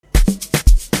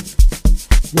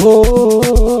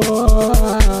Oh,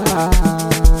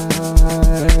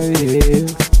 yeah,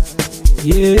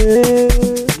 yeah.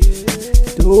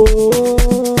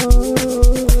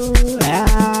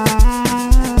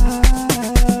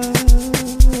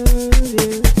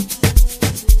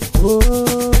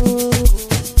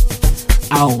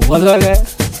 Oh, what's again?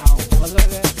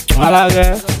 What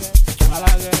again?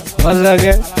 What's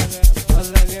again?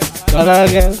 What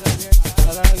again?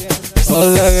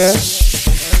 What's again?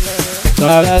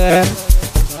 What again?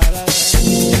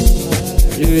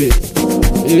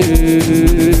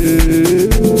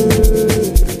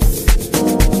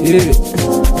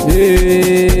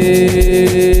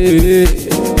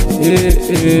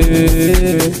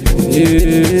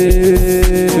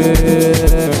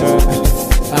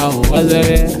 What's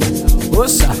again?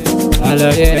 What's up? What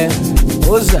again?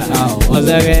 What's up? What's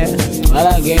again? What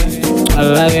again? What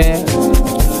again?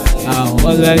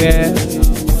 What's again?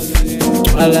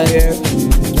 What again?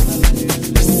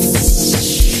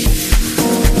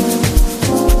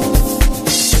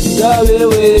 Gabe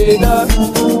wena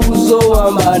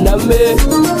Uzohamba nami,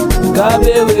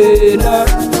 gabe wena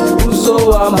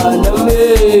Uzohamba nami,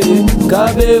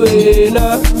 gabe wena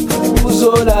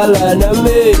Uzolala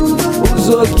nami,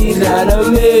 uzokidla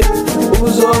nami,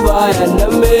 uzovaya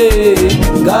nami,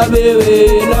 gabe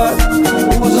wena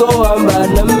Uzohamba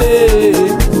nami,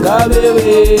 gabe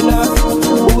wena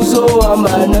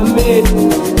Uzohamba nami,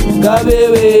 gabe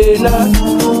wena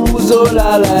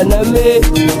Uzolala nami,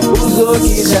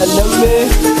 uzokidla nami,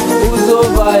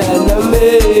 uzovaya nami.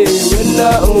 Wena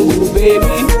ungu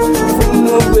baby,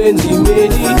 funu kwenzi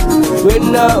meri.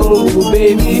 Wena ungu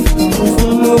baby,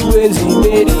 funu kwenzi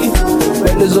meri.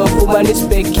 When is off money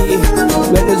specky,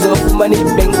 when is off money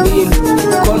banking.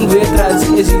 Convey trans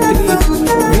easy three,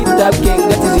 beat up gang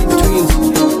that is it twins.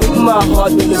 In my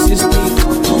heart when you speak,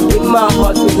 in my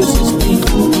heart when you speak.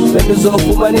 When is off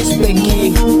money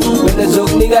specky, when is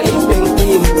off nigga in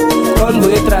banking.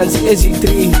 Convey trans easy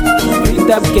three, beat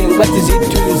up gang that is it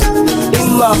twins. In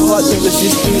my heart when you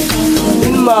speak,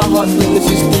 in my heart when you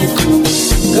speak.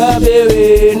 Gabe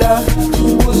wena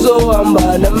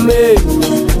Uzohamba nami,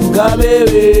 gabe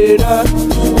wena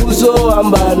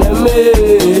Uzohamba nami,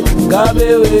 gabe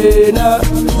wena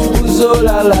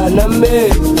Uzolala nami,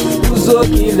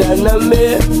 uzokidla nami,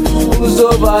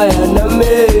 uzovaya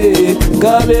nami,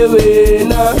 gabe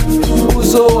wena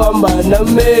Uzohamba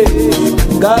nami,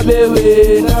 gabe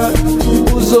wena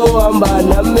Uzohamba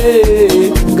nami,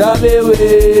 gabe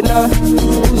wena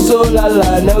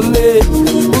Uzolala nami,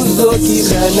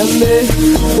 uzokidla nami,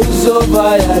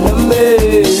 uzovaya nami.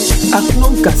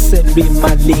 Akunonka selwi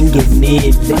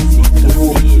malingenile,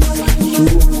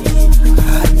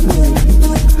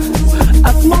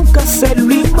 akunonka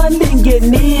selwi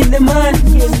malingenile man.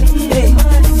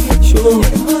 Sure,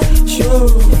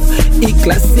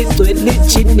 iklasi twele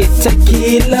chini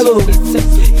tequila bo.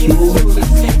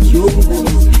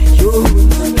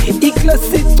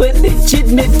 Iklasi twele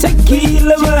chini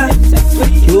tequila man.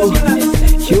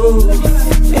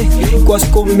 Kwas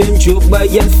come njoba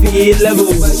ya fila bo.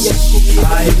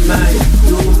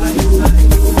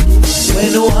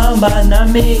 Wena uhamba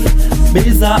nami,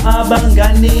 biza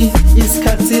abangani,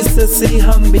 isikhathi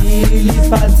sesihambile,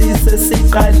 iphathi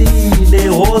sesiqalile,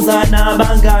 hoza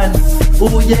nabangani,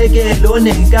 uyekelo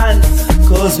nenkani,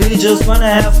 cause we just wanna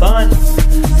have fun.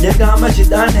 Yeka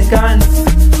amajita nenkani,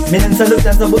 mina ngithanda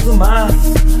ukudansa buzuma,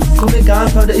 qhuma igama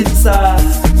phawula itsa,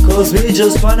 cause we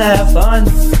just wanna have fun.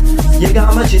 Yeka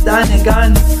amajita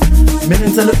nenkani, mina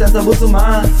ngithanda ukudansa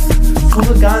buzuma,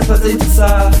 qhuma igama phawula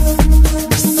itsa.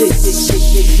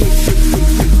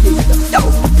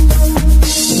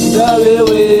 Gabe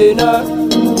wena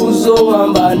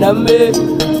Uzohamba nami,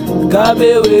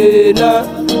 gabe wena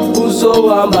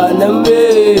Uzohamba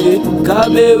nami,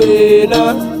 gabe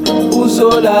wena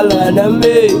Uzolala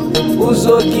nami,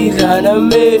 uzokidla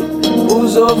nami,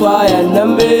 uzovaya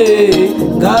nami,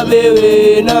 gabe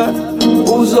wena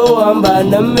Uzohamba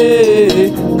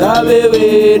nami, gabe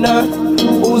wena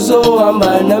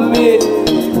Uzohamba nami,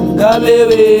 gabe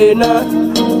wena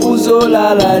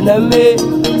Uzolala nami,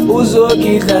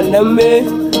 uzokidla nami,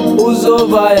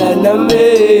 uzovaya nami.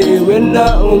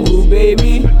 Wena ungu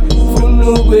baby,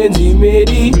 funu kwenzi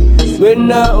meri.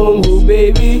 Wena ungu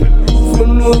baby,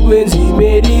 funu kwenzi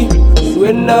meri.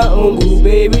 Wena ungu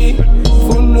baby,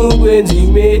 funu kwenzi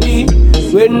meri.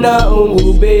 Wena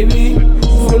ungu baby,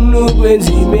 funu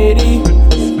kwenzi meri.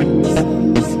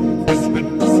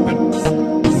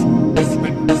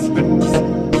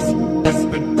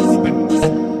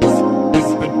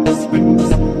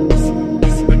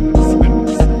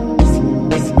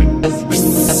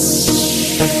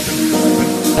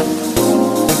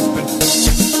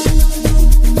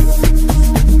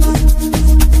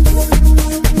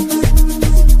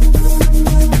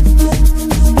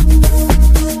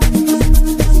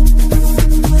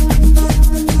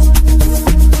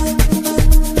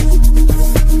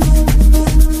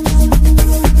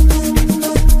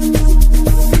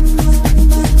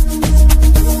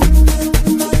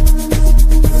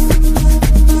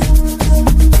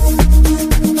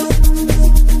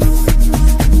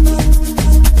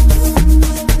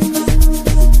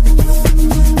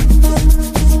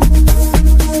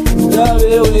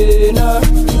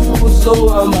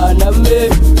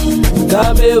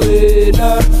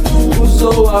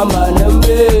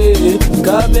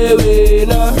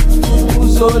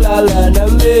 uzolala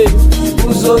nami,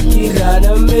 uzokidla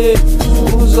nami,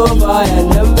 uzovaya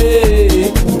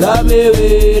nami, ngabe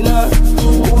wena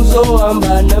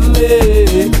uzohamba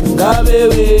nami, ngabe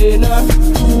wena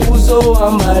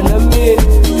uzohamba nami,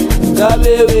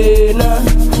 ngabe wena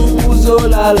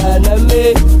uzolala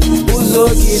nami,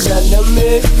 uzokidla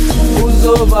nami,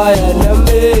 uzovaya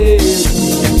nami.